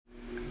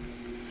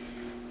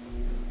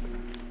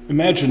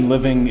Imagine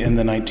living in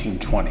the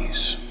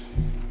 1920s.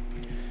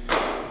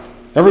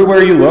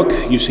 Everywhere you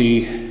look, you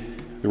see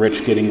the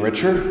rich getting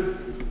richer,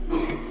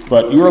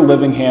 but you're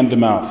living hand to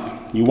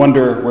mouth. You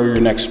wonder where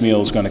your next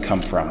meal is going to come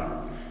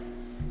from.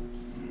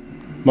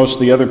 Most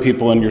of the other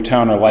people in your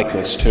town are like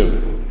this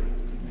too.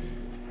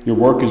 Your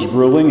work is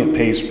grueling, it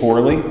pays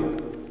poorly.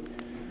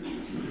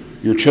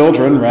 Your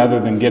children, rather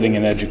than getting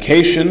an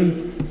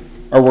education,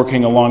 are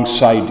working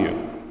alongside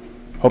you,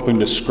 hoping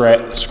to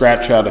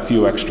scratch out a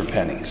few extra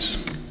pennies.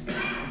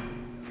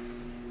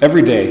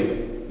 Every day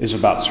is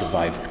about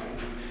survival.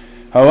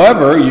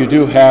 However, you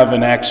do have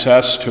an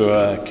access to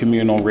a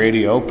communal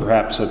radio,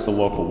 perhaps at the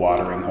local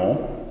watering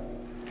hole.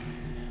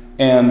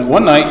 And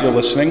one night you're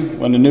listening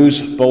when a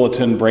news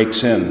bulletin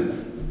breaks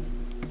in.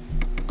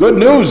 "Good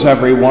news,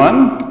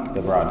 everyone,"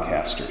 the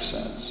broadcaster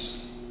says.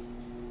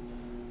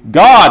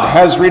 "God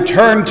has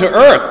returned to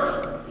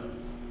earth.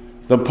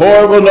 The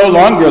poor will no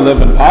longer live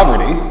in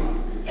poverty.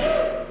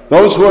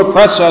 Those who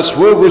oppress us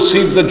will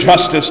receive the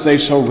justice they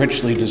so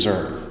richly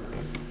deserve.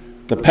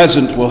 The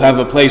peasant will have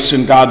a place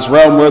in God's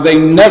realm where they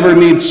never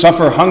need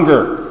suffer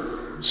hunger,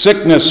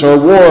 sickness, or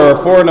war, or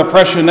foreign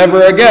oppression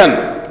ever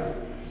again.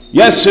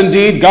 Yes,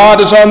 indeed, God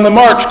is on the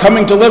march,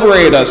 coming to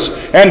liberate us,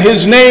 and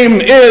his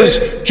name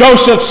is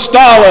Joseph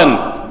Stalin."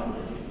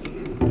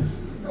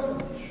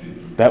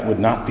 That would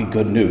not be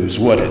good news,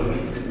 would it?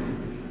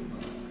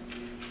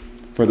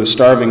 For the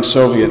starving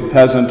Soviet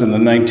peasant in the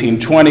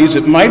 1920s,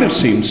 it might have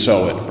seemed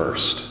so at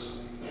first.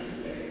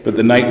 But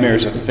the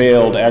nightmares of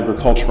failed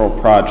agricultural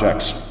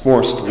projects,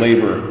 forced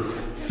labor,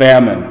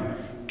 famine,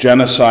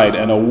 genocide,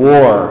 and a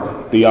war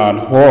beyond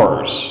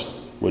horrors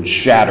would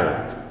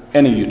shatter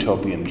any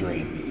utopian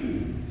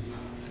dream.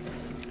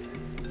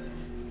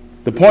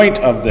 The point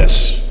of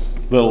this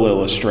little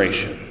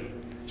illustration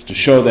is to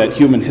show that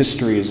human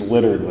history is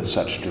littered with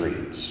such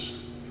dreams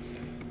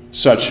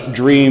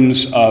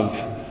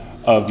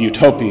of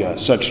utopia,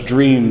 such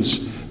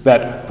dreams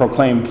that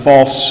proclaim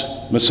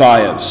false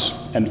messiahs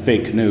and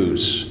fake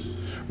news.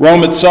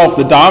 Rome itself,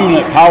 the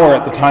dominant power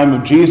at the time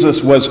of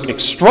Jesus, was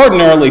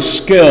extraordinarily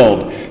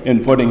skilled in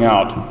putting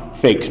out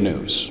fake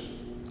news,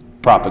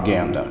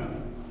 propaganda.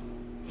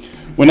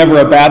 Whenever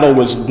a battle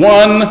was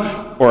won,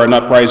 or an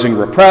uprising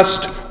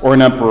repressed, or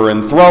an emperor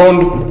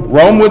enthroned,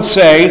 Rome would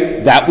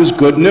say that was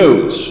good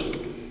news.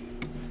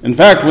 In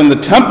fact, when the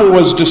temple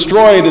was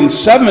destroyed in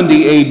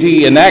 70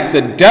 AD, an act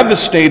that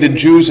devastated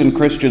Jews and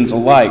Christians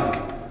alike,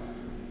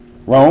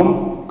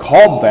 Rome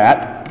called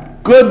that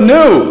good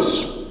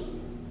news.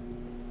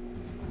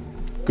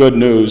 Good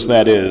news,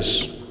 that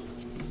is,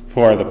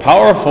 for the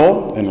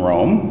powerful in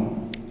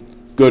Rome.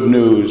 Good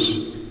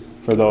news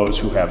for those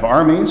who have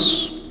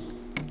armies.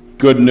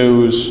 Good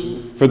news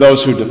for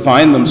those who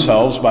define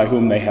themselves by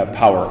whom they have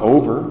power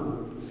over.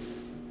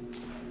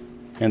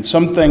 And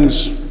some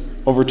things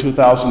over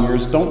 2,000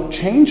 years don't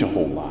change a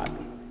whole lot.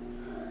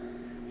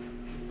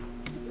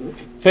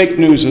 Fake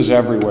news is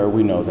everywhere,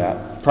 we know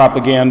that.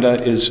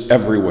 Propaganda is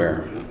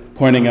everywhere,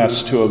 pointing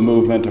us to a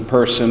movement, a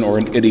person, or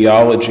an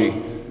ideology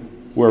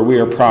where we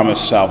are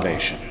promised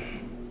salvation,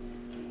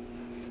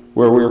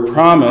 where we are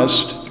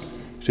promised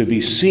to be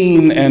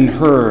seen and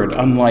heard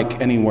unlike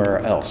anywhere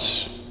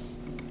else,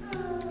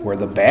 where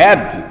the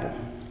bad people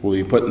will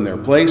be put in their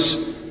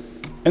place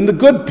and the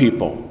good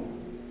people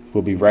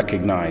will be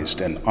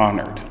recognized and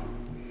honored.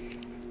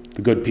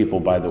 The good people,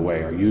 by the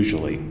way, are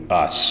usually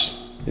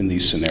us in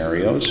these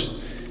scenarios.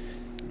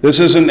 This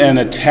isn't an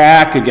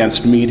attack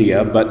against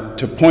media, but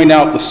to point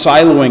out the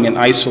siloing and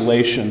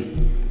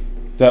isolation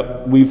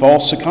that we've all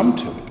succumbed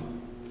to.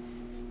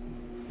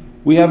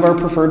 We have our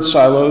preferred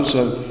silos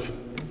of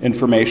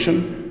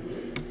information,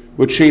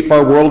 which shape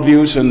our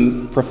worldviews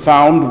in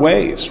profound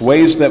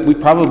ways that we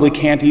probably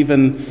can't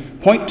even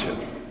point to.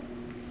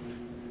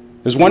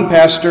 As one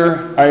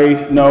pastor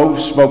I know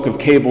spoke of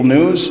cable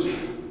news,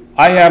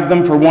 I have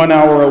them for 1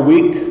 hour a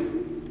week.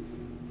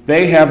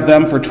 They have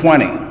them for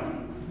 20.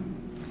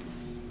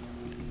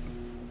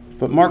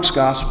 But Mark's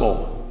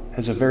gospel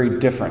has a very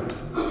different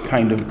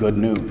kind of good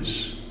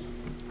news.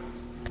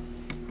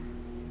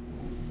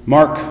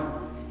 Mark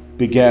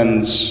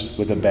begins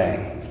with a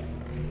bang,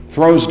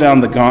 throws down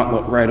the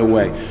gauntlet right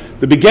away.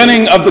 The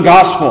beginning of the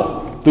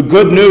gospel, the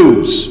good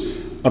news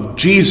of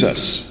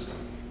Jesus,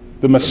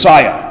 the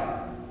Messiah,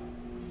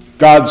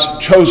 God's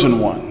chosen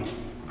one,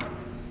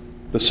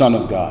 the Son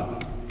of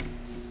God.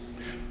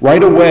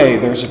 Right away,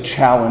 there's a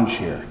challenge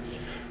here.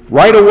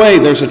 Right away,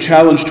 there's a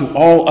challenge to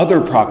all other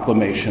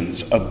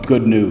proclamations of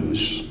good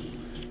news.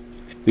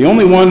 The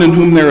only one in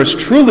whom there is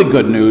truly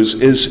good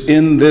news is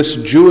in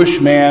this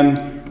Jewish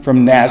man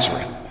from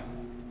Nazareth,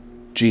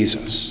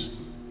 Jesus.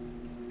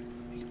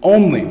 The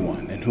only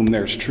one in whom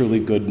there's truly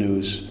good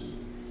news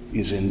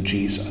is in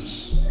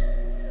Jesus.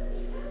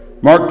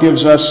 Mark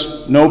gives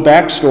us no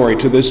backstory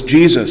to this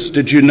Jesus.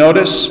 Did you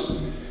notice?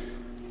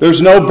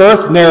 There's no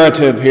birth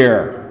narrative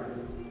here.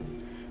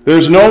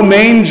 There's no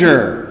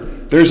manger.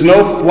 There's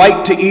no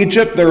flight to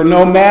Egypt. There are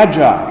no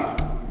magi.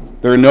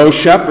 There are no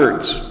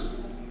shepherds.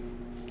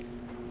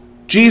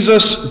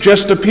 Jesus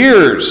just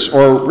appears,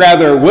 or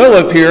rather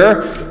will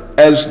appear,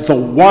 as the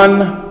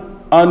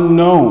one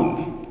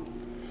unknown,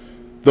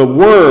 the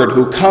Word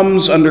who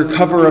comes under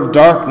cover of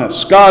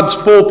darkness, God's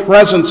full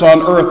presence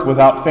on earth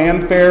without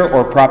fanfare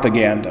or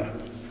propaganda.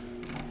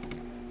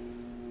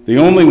 The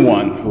only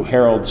one who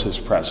heralds his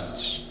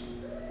presence.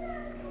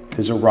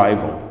 His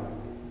arrival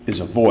is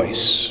a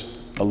voice,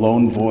 a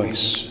lone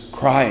voice,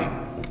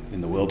 crying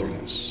in the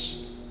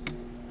wilderness.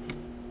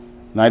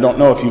 And I don't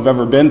know if you've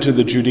ever been to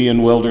the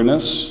Judean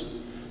wilderness,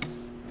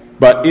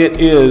 but it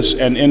is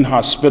an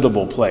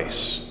inhospitable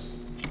place.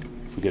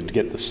 If we could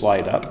get the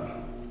slide up.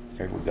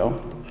 There we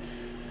go.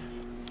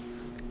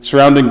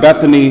 Surrounding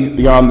Bethany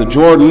beyond the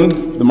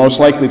Jordan, the most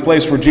likely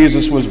place where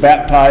Jesus was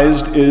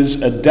baptized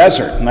is a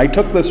desert. And I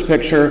took this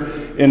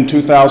picture in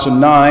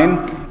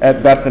 2009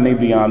 at Bethany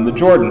beyond the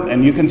Jordan.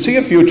 And you can see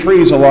a few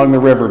trees along the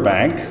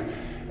riverbank,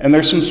 and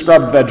there's some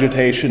scrub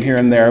vegetation here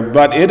and there,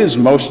 but it is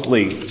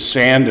mostly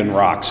sand and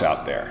rocks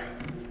out there.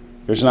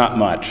 There's not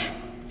much.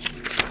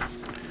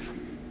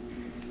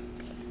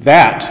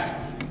 That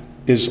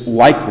is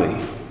likely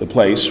the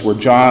place where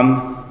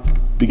John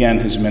began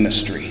his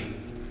ministry.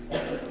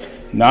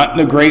 Not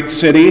in a great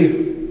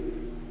city,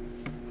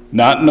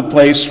 not in a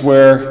place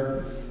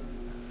where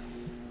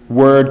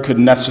word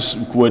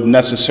would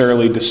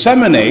necessarily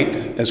disseminate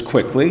as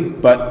quickly,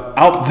 but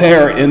out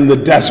there in the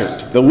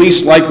desert, the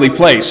least likely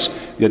place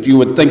that you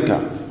would think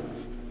of.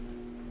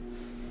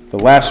 The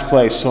last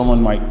place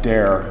someone might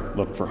dare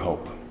look for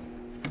hope.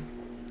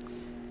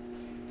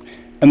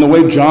 And the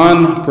way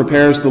John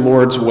prepares the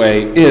Lord's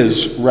way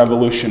is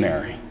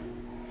revolutionary.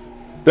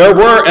 There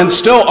were, and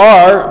still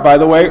are, by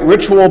the way,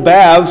 ritual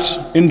baths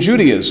in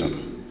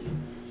Judaism.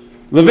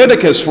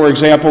 Leviticus, for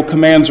example,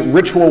 commands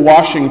ritual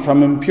washing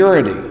from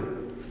impurity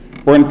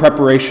or in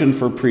preparation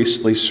for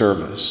priestly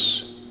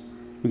service.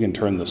 We can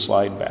turn the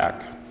slide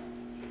back.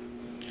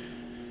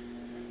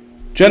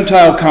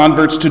 Gentile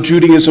converts to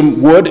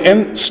Judaism would,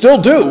 and still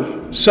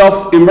do,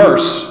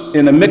 self-immerse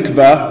in a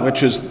mikveh,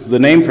 which is the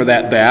name for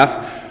that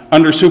bath,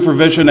 under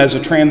supervision as a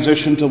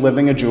transition to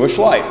living a Jewish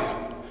life.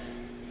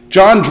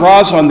 John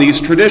draws on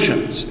these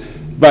traditions,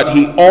 but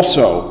he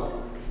also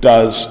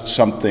does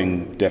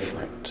something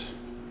different.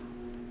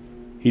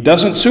 He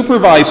doesn't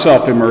supervise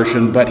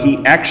self-immersion, but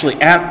he actually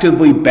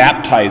actively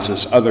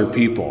baptizes other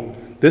people.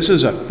 This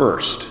is a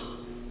first.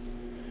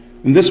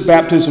 And this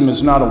baptism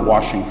is not a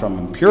washing from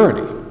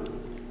impurity,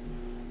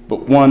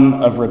 but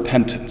one of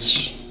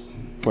repentance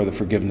for the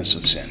forgiveness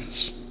of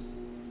sins.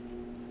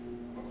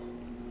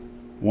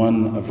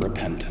 One of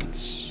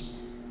repentance.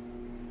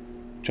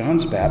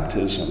 John's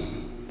baptism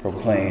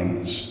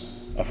proclaims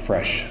a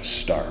fresh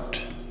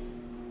start,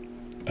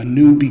 a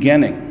new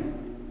beginning,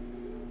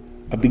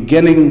 a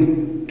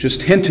beginning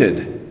just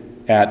hinted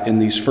at in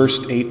these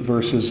first 8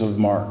 verses of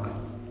Mark.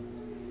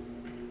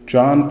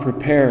 John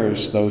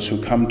prepares those who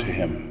come to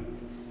him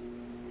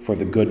for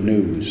the good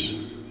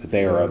news that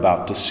they are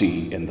about to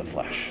see in the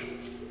flesh.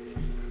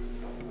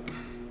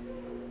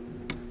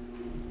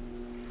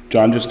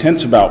 John just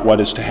hints about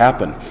what is to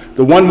happen.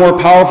 The one more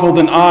powerful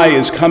than I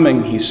is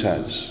coming, he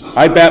says.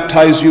 I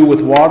baptize you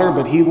with water,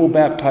 but he will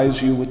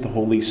baptize you with the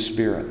Holy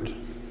Spirit.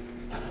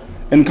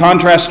 In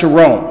contrast to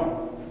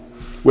Rome,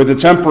 with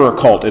its emperor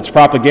cult, its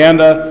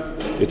propaganda,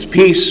 its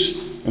peace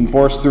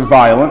enforced through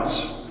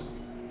violence,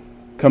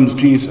 comes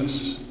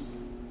Jesus,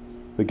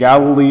 the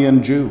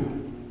Galilean Jew,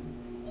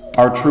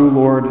 our true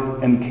Lord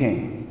and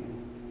King.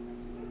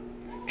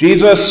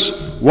 Jesus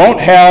won't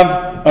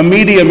have a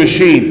media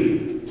machine.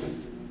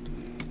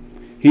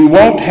 He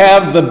won't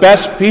have the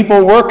best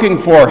people working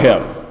for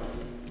him.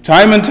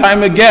 Time and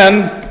time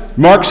again,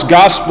 Mark's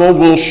gospel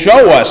will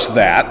show us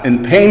that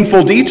in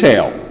painful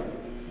detail.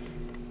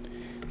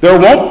 There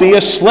won't be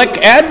a slick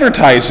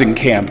advertising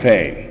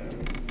campaign.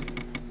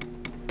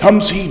 Come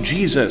see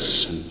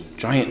Jesus,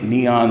 giant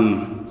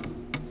neon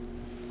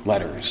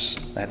letters.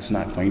 That's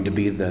not going to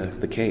be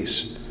the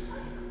case.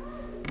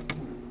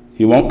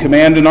 He won't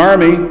command an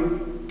army,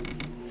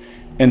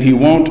 and he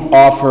won't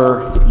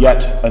offer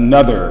yet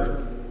another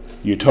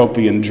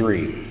utopian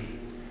dream.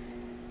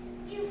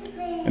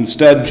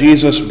 Instead,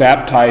 Jesus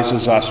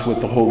baptizes us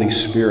with the Holy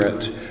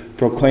Spirit,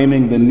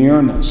 proclaiming the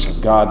nearness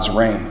of God's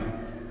reign.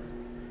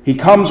 He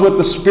comes with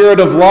the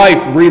Spirit of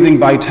life, breathing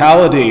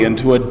vitality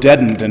into a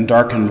deadened and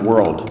darkened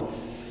world.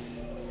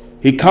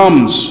 He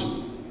comes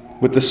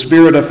with the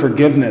Spirit of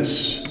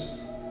forgiveness,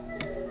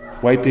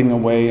 wiping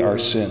away our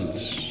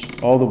sins,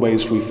 all the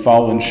ways we've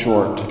fallen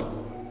short.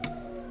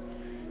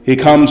 He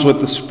comes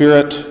with the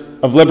Spirit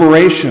of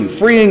liberation,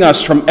 freeing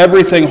us from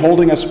everything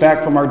holding us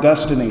back from our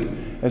destiny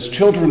as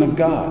children of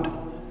God.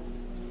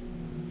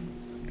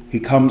 He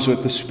comes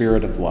with the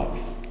Spirit of love,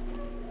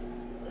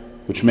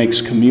 which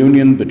makes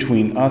communion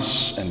between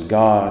us and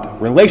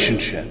God,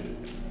 relationship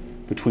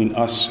between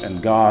us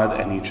and God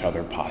and each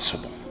other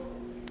possible.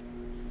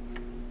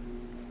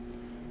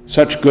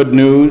 Such good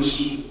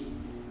news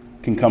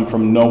can come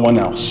from no one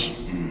else.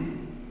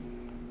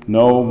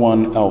 No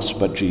one else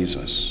but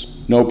Jesus.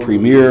 No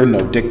premier,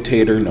 no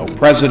dictator, no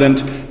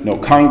president, no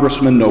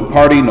congressman, no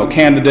party, no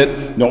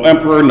candidate, no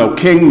emperor, no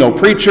king, no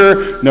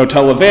preacher, no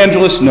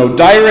televangelist, no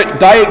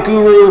diet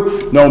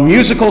guru, no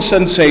musical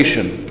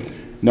sensation,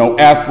 no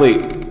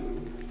athlete,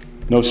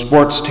 no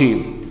sports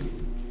team,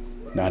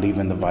 not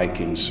even the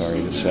Vikings, sorry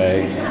to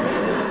say,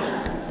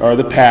 or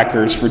the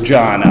Packers for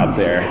John out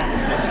there.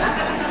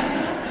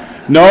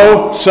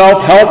 No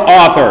self-help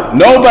author,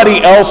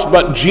 nobody else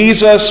but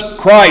Jesus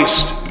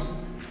Christ,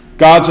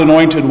 God's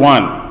anointed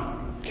one,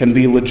 can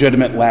be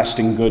legitimate,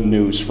 lasting good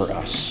news for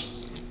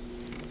us.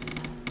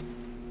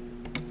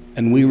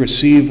 And we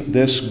receive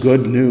this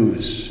good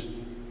news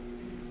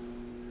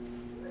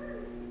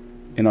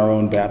in our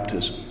own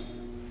baptism.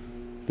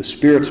 The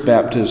Spirit's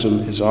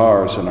baptism is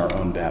ours in our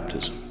own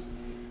baptism.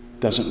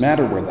 Doesn't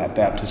matter where that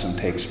baptism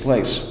takes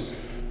place,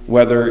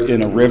 whether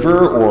in a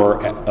river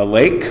or a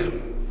lake.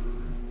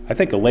 I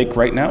think a lake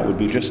right now would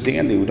be just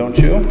dandy, don't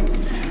you?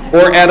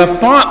 Or at a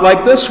font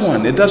like this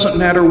one. It doesn't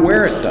matter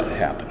where it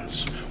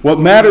happens. What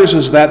matters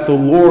is that the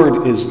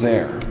Lord is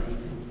there.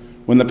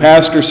 When the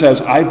pastor says,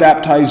 I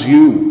baptize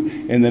you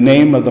in the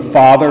name of the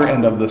Father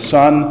and of the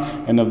Son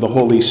and of the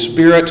Holy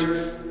Spirit,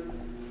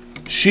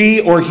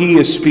 she or he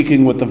is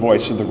speaking with the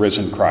voice of the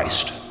risen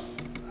Christ.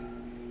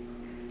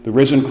 The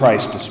risen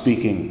Christ is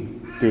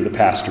speaking through the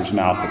pastor's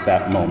mouth at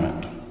that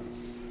moment.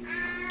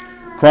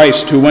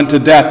 Christ, who went to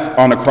death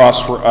on a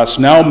cross for us,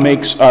 now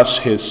makes us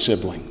his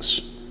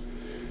siblings.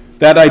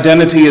 That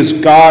identity as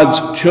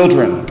God's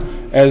children,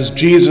 as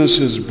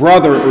Jesus'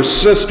 brother or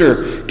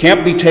sister,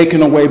 can't be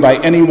taken away by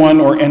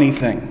anyone or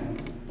anything.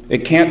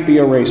 It can't be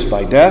erased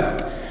by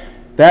death.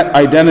 That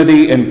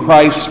identity in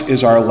Christ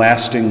is our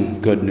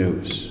lasting good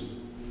news.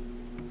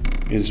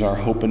 It is our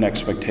hope and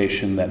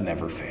expectation that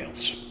never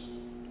fails.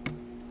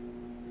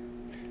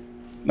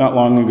 Not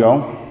long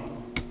ago,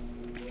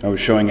 I was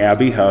showing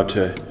Abby how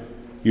to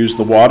use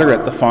the water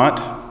at the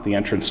font, the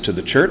entrance to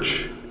the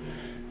church,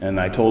 and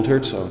I told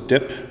her, so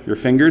dip your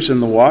fingers in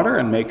the water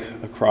and make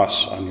a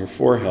cross on your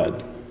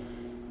forehead.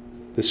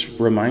 This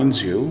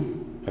reminds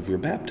you of your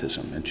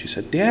baptism. And she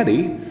said,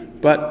 Daddy,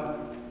 but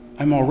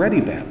I'm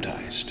already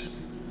baptized.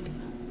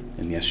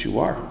 And yes, you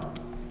are.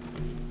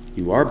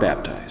 You are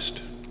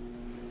baptized.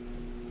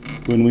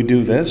 When we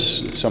do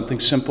this, something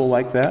simple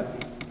like that,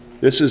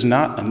 this is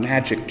not a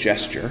magic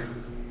gesture.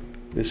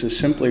 This is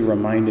simply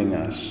reminding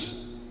us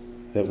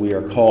that we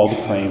are called,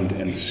 claimed,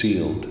 and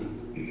sealed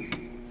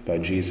by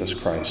Jesus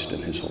Christ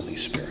and his Holy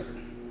Spirit.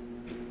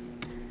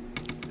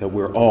 That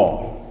we're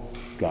all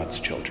God's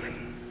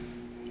children.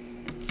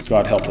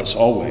 God help us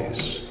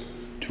always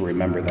to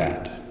remember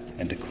that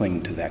and to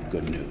cling to that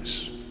good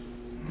news.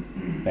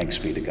 Thanks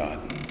be to God.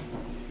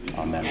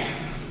 Amen.